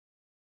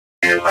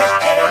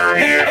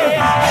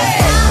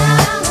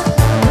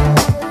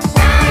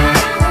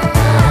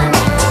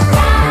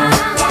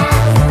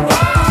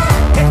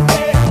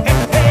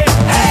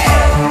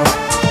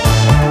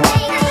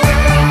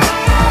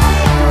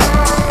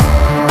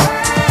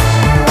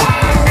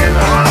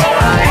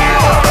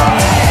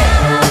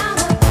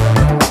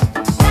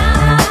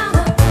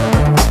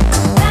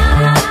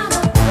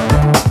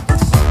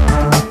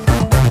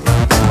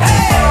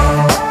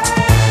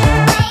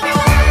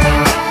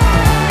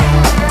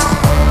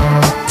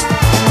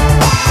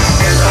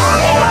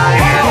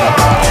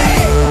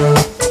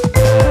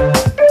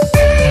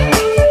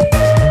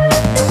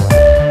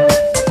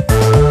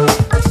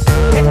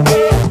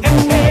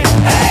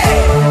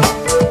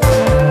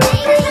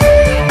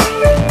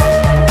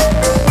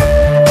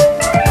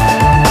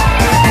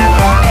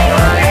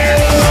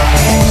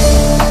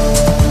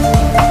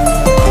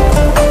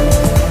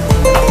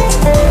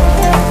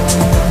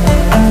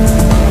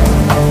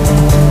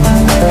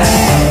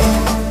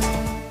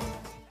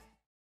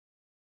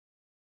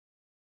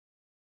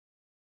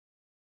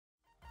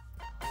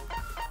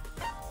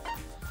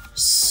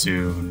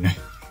Soon.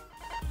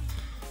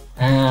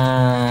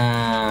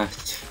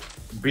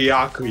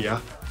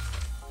 Byakuya.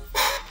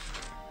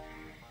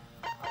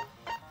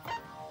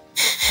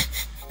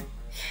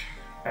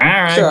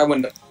 Alright. Sure, I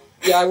wouldn't.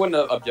 Yeah, I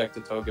wouldn't object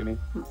to Togami.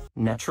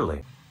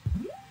 Naturally.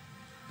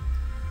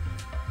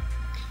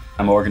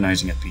 I'm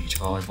organizing a beach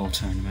volleyball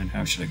tournament.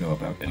 How should I go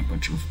about getting a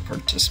bunch of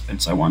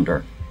participants? I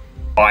wonder.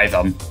 Buy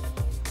them.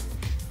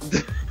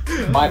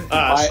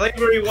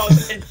 Slavery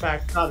was, in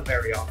fact, not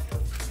very often.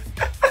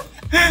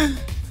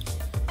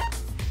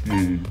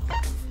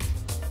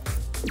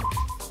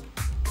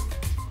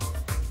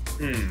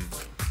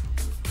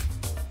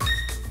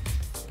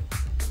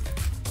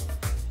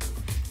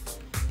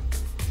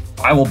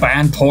 I will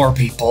ban poor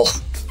people.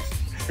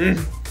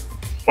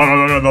 What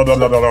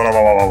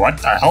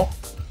the hell?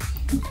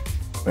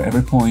 For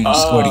every point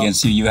scored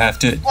against you, you have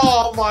to.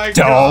 Oh my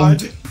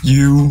god!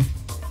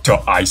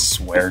 I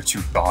swear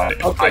to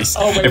God, Okay.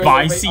 if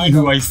I see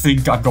who I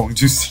think I'm going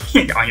to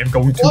see, I am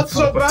going to. What's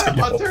so bad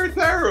about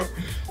Teru?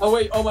 Oh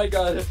wait, oh my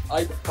god,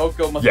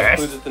 Toko must have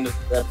included this in the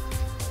script.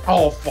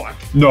 Oh fuck.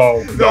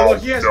 No, Look,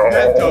 he has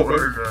bad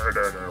token.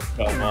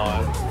 Come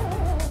on.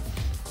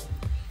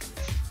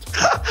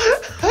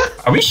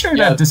 Are we sure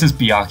that this is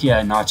Byakuya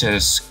and not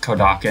just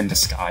Kodaka in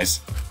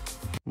disguise?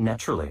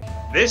 Naturally.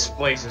 This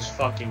place is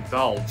fucking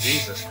dull,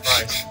 Jesus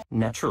Christ.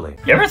 Naturally.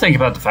 You ever think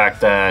about the fact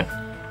that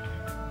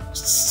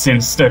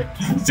since in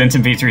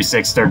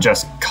V36 they're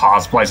just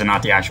cosplays and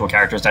not the actual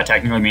characters, that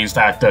technically means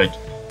that the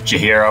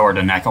Chihiro or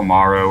the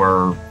Nekomaru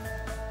or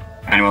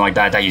anyone like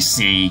that that you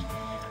see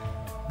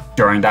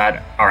during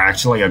that are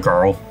actually a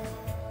girl?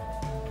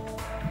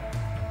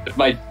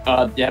 By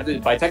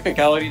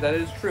technicality, that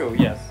is true,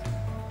 yes.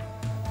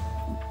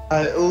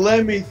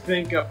 Let me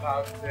think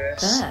about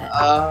this.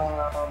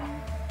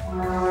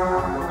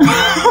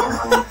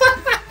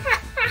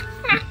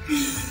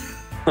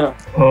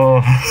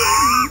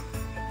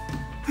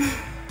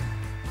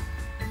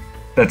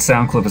 That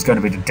sound clip is going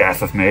to be the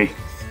death of me.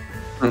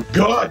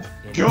 Good!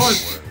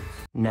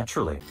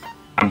 Naturally.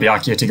 I'm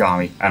Byakuya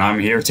Togami, and I'm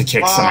here to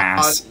kick some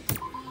ass.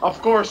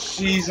 Of course,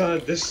 she's a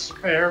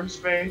despair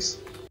space.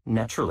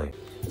 Naturally.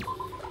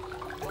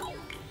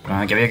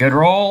 Give me a good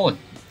roll.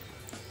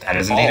 That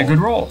is indeed a good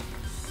roll.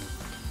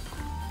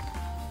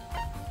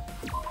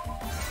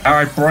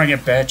 Alright, bring it,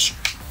 bitch.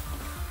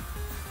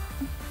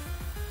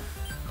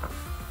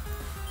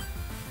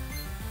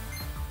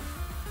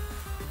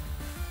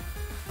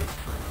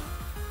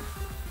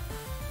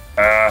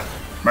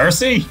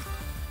 Mercy?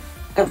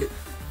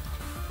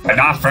 But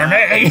not for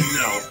me!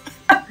 No.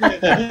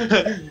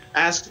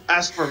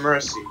 Ask for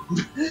mercy.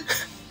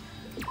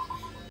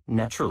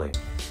 Naturally.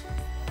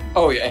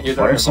 Oh yeah, here's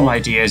What are some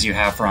ideas you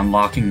have for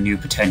unlocking new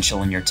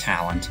potential in your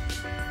talent?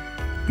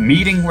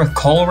 Meeting with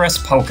colorless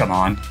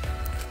Pokemon.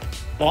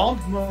 Bomb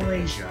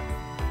Malaysia.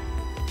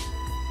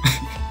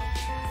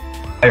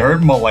 I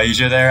heard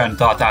Malaysia there and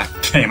thought that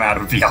came out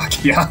of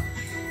Byakuya.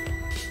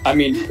 I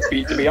mean,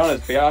 to be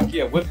honest,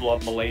 Byakuya would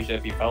love Malaysia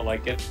if he felt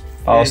like it.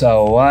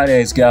 Also, what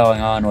is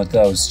going on with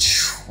those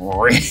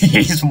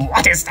trees?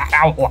 What is that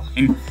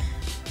outline?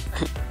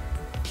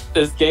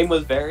 This game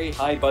was very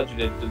high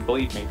budgeted,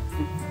 believe me.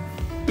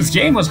 This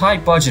game was high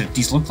budget.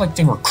 These look like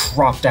they were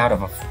cropped out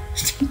of a.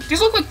 These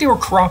look like they were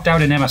cropped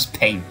out in MS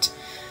Paint.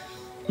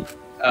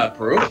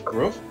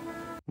 Proof?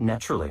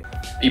 Naturally.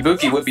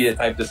 Ibuki would be the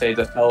type to say,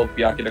 just tell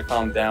Byakuya to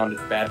calm down,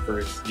 it's bad for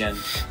his skin.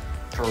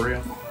 For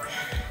real.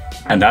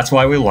 And that's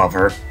why we love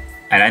her.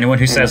 And anyone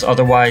who says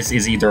otherwise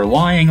is either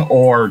lying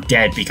or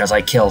dead because I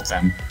killed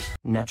them.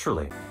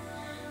 Naturally.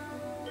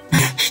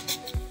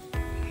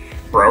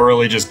 Bro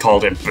really just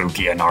called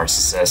Ibuki a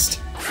narcissist.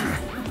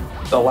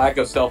 The lack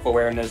of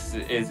self-awareness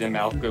is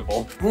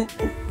immalleable.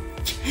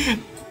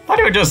 Why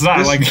do we just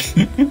not like...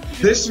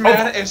 This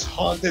man is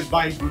haunted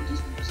by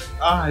Ibuki's music.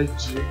 Ah,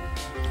 gee.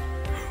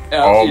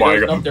 Oh my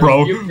god.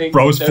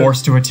 Bro's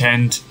forced to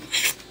attend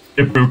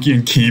Ibuki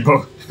and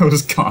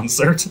Kibo's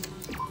concert.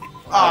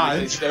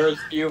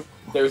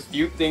 There's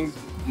few things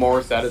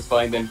more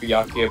satisfying than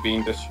Byakuya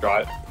being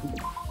distraught.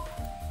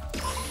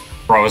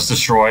 Bro is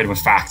destroyed with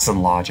facts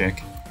and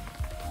logic.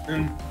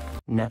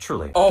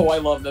 Naturally. Oh, I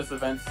love this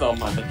event so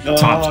much.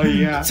 Oh,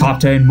 yeah. Top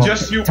 10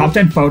 top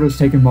 10 photos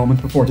taken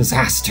moments before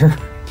disaster.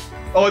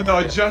 Oh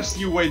no, just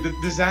you wait, the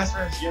disaster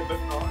has yet to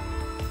come.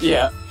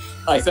 Yeah,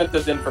 I sent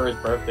this in for his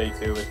birthday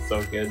too, it's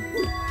so good.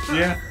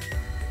 Yeah.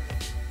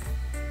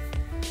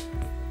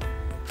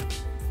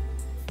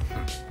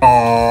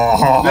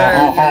 Oh, There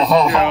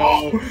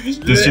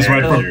you go. this just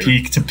went from There.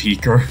 peak to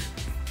peaker.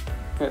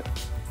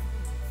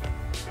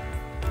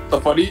 The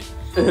funny...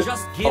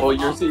 Just give oh,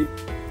 you'll up. see...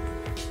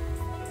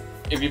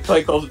 If you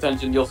pay close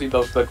attention, you'll see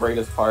the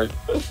greatest part.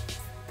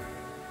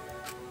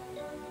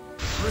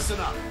 Listen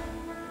up.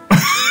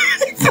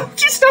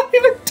 She's not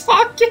even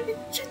talking.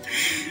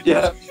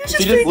 Yeah, just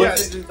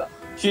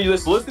she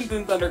just listens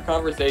into their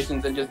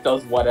conversations and just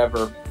does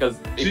whatever, because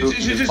She Ibuki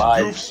is just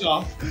fine. goofs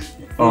off.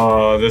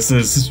 Oh, this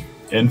is,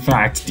 in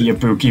fact, the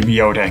Ibuki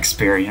Miyota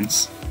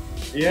experience.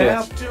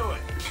 Yeah. Do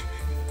it.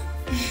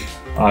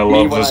 I Me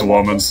love when this I-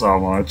 woman so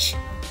much.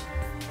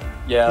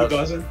 Yeah, Who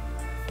doesn't?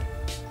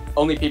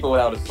 only people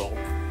without a soul.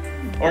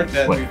 Or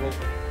dead What? people.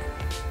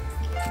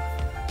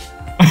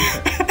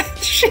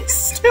 She's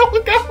still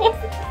going.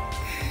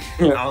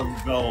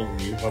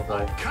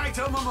 Unbelievable.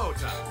 Kaito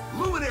Momota,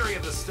 luminary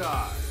of the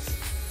stars.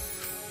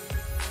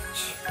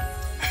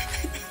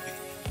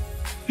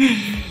 You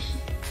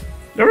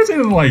ever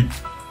seen like?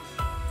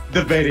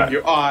 Debating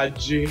you. Ah,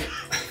 gee.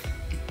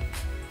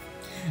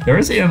 You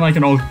ever seen like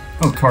an old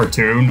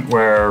cartoon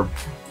where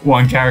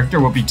one character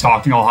would be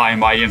talking all high and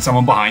mighty, and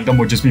someone behind them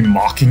would just be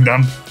mocking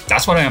them?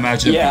 That's what I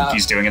imagine Yeah.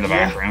 Ibuki's doing in the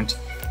Yeah. background.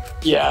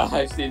 Yeah,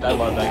 I've seen. I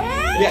love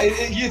that. Yeah,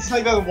 it's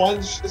like that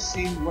one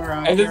scene where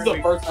And this is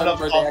the first time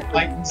where they actually-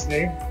 Titan's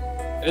name.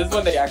 This is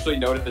when they actually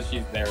noted that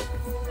she's there.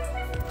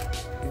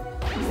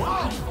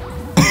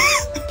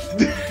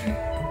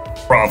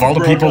 Bro, of all the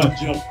Bro, people, got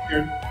jumped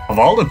here. of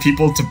all the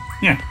people to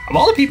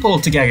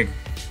get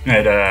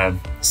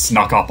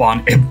snuck up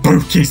on,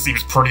 Ibuki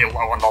seems pretty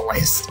low on the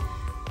list.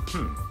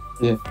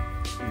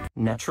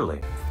 Naturally.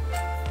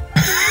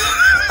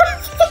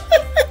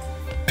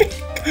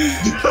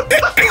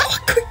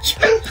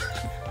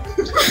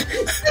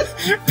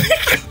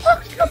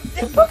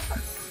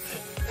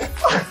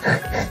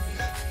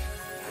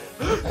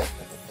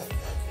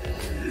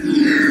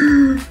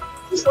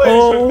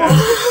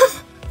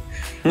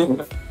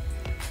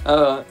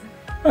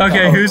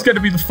 Okay, who's gonna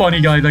be the funny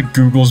guy that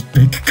Googles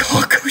Big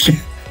Kakuya?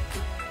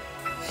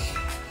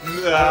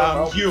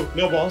 You,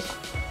 no balls.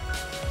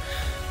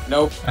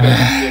 Nope.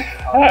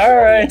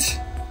 Alright.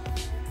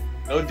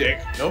 No dick,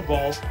 no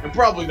balls, and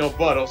probably no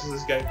butt, else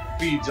this guy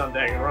feeds on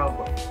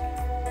Danganronpa.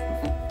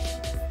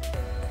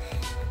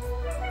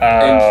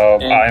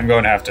 And- I'm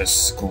going to have to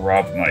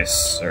scrub my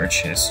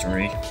search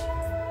history.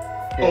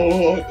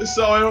 Oh,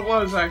 so it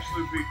was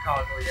actually Big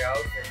Kakuya,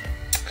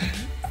 okay.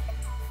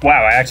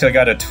 Wow, I actually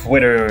got a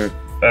Twitter.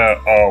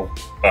 Oh.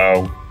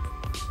 Oh.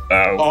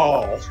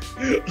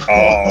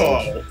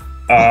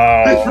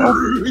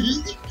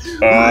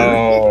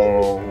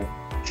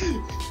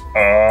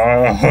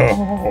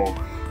 Oh.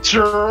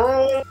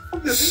 Sure.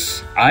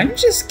 I'm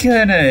just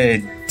gonna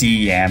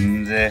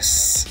DM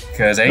this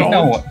because ain't no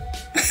Don't. what.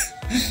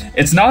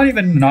 It's not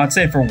even not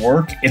safe for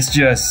work. It's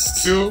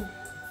just. Two.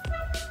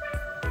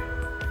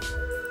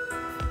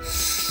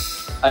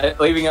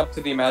 Leaving up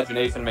to the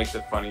imagination makes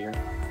it funnier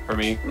for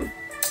me.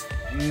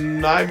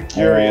 I'm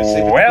curious. If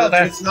it's, Well, if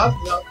that's- it's not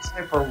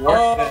time for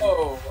work, then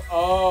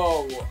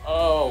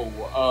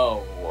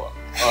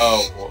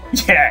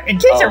Yeah, in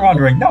case you're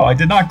wondering, no, I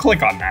did not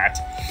click on that.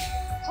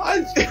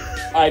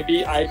 I'd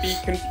be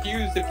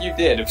confused if you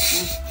did.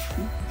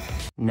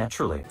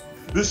 Naturally.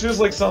 This feels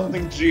like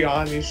something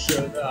Gianni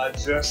should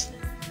just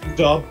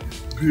dub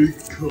Big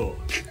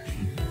Cook.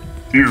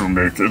 You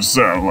make it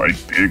sound like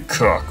Big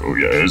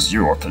Kakuya is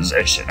your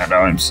possession and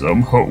I'm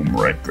some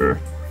homewrecker.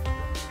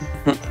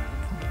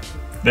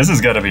 This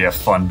is gonna be a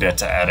fun bit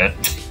to edit.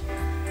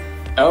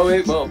 Oh,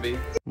 it will be.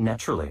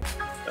 Naturally.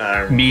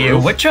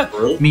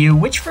 Miu,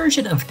 which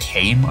version of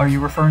Kame are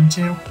you referring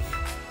to?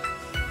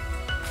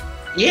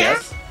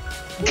 Yes.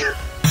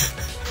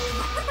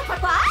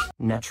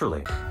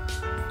 Naturally.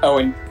 Oh,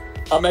 and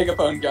a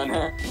megaphone gun,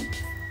 huh?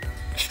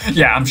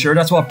 Yeah, I'm sure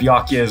that's what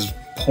Byakuya is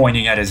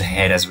pointing at his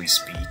head as we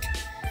speak.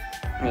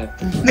 Yeah.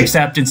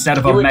 Except instead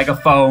of He a would-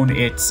 megaphone,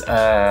 it's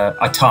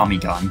a Tommy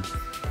gun.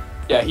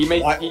 Yeah, he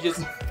What?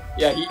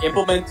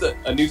 implements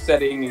a new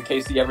setting in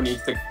case he ever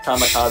needs to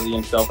kamikaze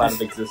himself out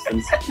of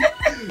existence.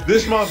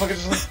 This motherfucker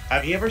just like,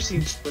 have you ever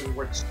seen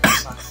Squidward's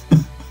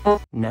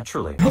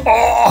Naturally. Oh!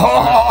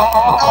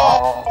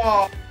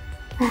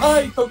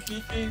 Hi,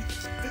 Kokiki.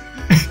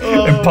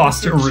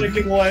 Imposter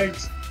chicken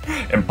legs.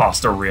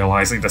 Imposter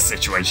realizing the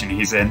situation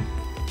he's in.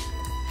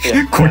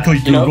 Yeah. Quickly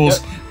You know,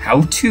 Googles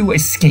how to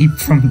escape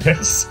from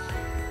this.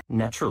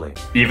 Naturally.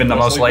 Even the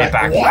most Mostly laid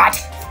back. back- What?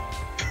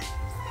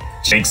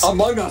 Jinx.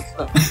 Among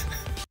Us.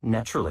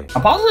 Naturally.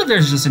 I'm positive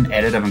there's just an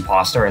edit of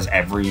Imposter as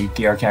every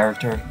PR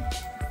character.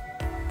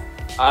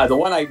 The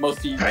one I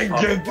most see Thank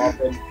often, you.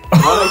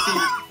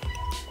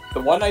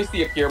 the one I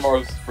see appear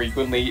most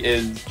frequently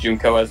is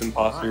Junko as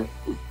imposter.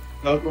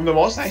 The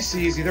most I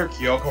see is either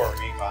Kyoko or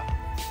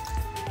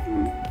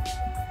Mika.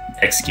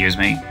 Excuse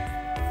me.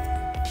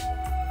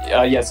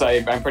 Yes,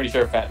 I'm pretty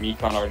sure Fat Meat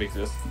Con art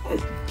exists.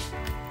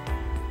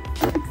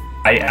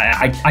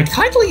 I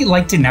kindly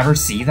like to never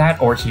see that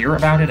or hear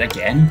about it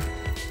again.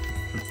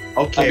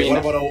 Okay, I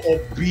mean- what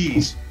about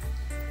bees?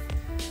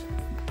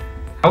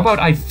 How about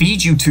I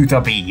feed you to the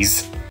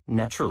bees?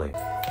 Naturally.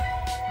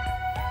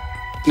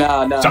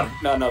 No,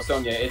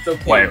 Sonia, it's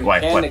okay. Wait.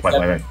 What?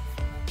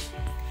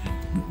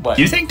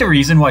 Do you think the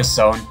reason why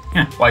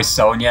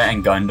Sonya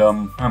and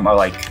Gundam are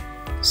like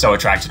so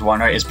attracted to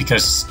one another is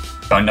because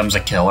Gundam's a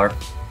killer?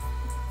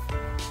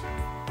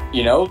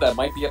 You know, that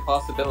might be a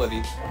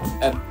possibility.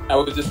 And I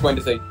was just going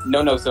to say,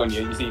 no,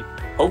 Sonia. You see,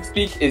 Hope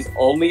Speak is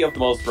only of the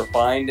most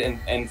refined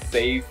and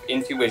safe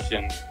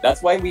intuition.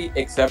 That's why we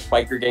accept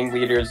biker gang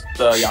leaders,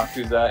 the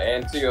Yakuza,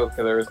 and serial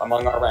killers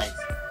among our ranks.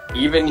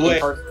 Even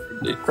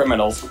incarcerated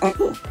criminals.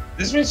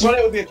 This means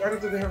Sonia would be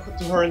attracted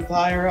to her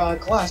entire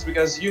class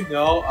because you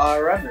know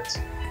remnants.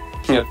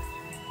 Yep.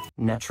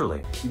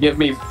 Naturally. Give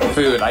me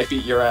food, I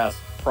beat your ass.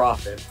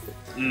 Profit.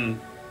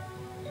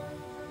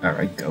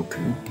 Alright,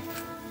 Goku.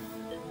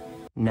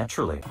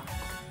 Naturally.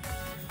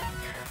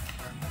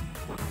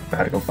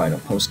 Gotta go fight a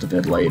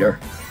post-a-bit later.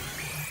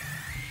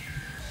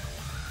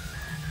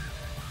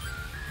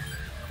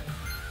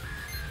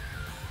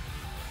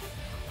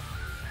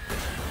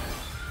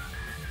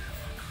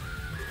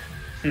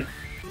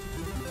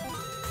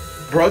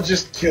 Bro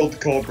just killed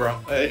Cobra.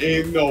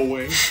 Ain't no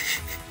way.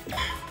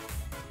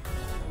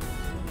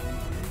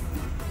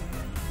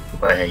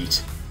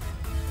 Wait.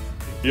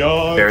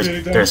 Yo,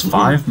 There's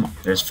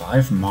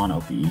five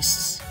mono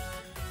beasts.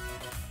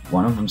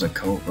 One of them's a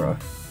cobra.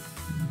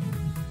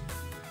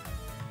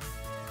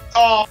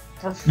 Oh,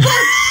 for fuck's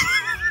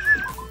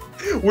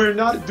sake. We're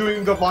not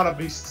doing the Mono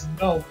Beasts.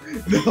 No.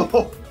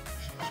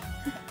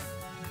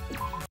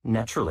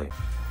 Naturally.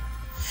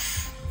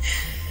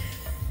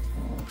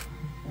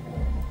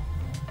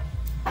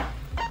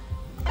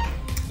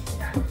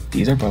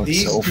 These are both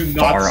These so do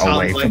not far sound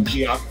away like from.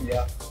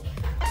 Byakuya.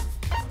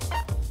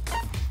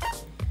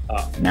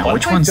 Now, What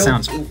which if I one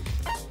don't- sounds?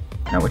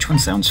 Which one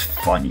sounds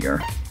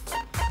funnier?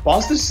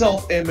 Positive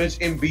self-image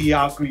in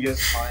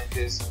Byakuya's mind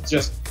is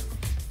just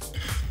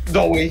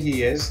the way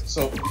he is,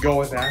 so go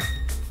with that.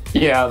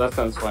 Yeah, that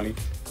sounds funny.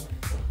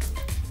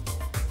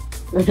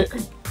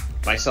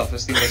 My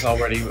self-esteem is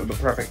already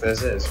perfect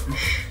as is.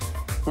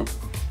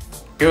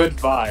 Good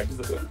vibes.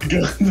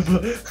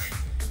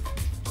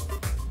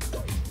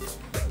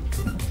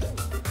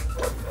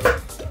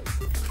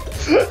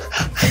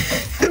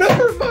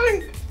 Never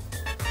mind!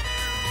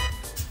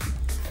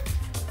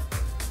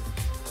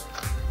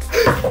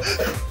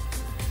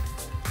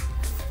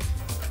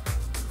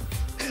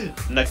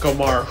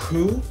 Nekomar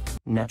who?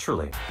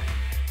 Naturally.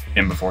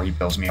 And before he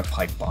builds me a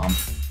pipe bomb.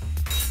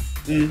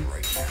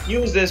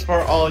 Use this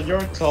for all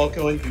your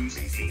Tokyo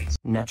enthusiasts.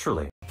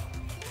 Naturally.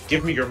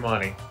 Give me your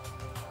money.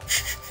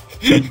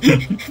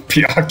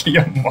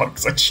 Byakuya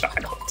mugs a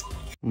child.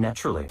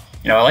 Naturally.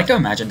 You know, I like to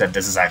imagine that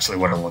this is actually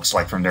what it looks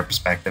like from their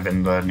perspective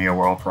in the Neo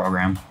World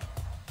program.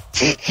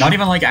 Not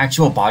even like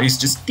actual bodies,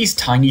 just these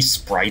tiny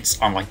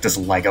sprites on like this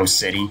Lego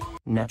city.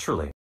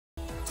 Naturally.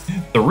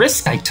 The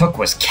risk I took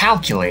was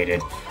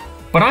calculated,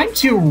 but I'm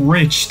too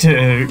rich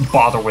to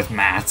bother with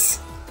maths.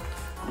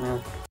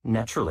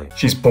 Naturally.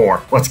 She's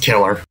bored. Let's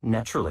kill her.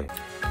 Naturally.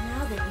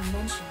 Now that you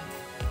mention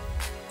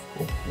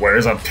it.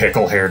 Where's a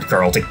pickle-haired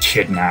girl to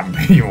kidnap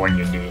me when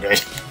you need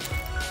it?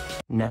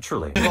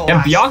 Naturally. The Can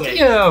last thing.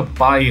 Byakuya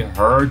buy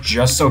her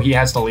just so he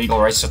has the legal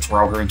rights to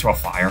throw her into a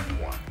fire?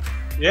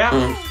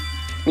 Yeah.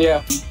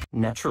 Yeah.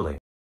 Naturally.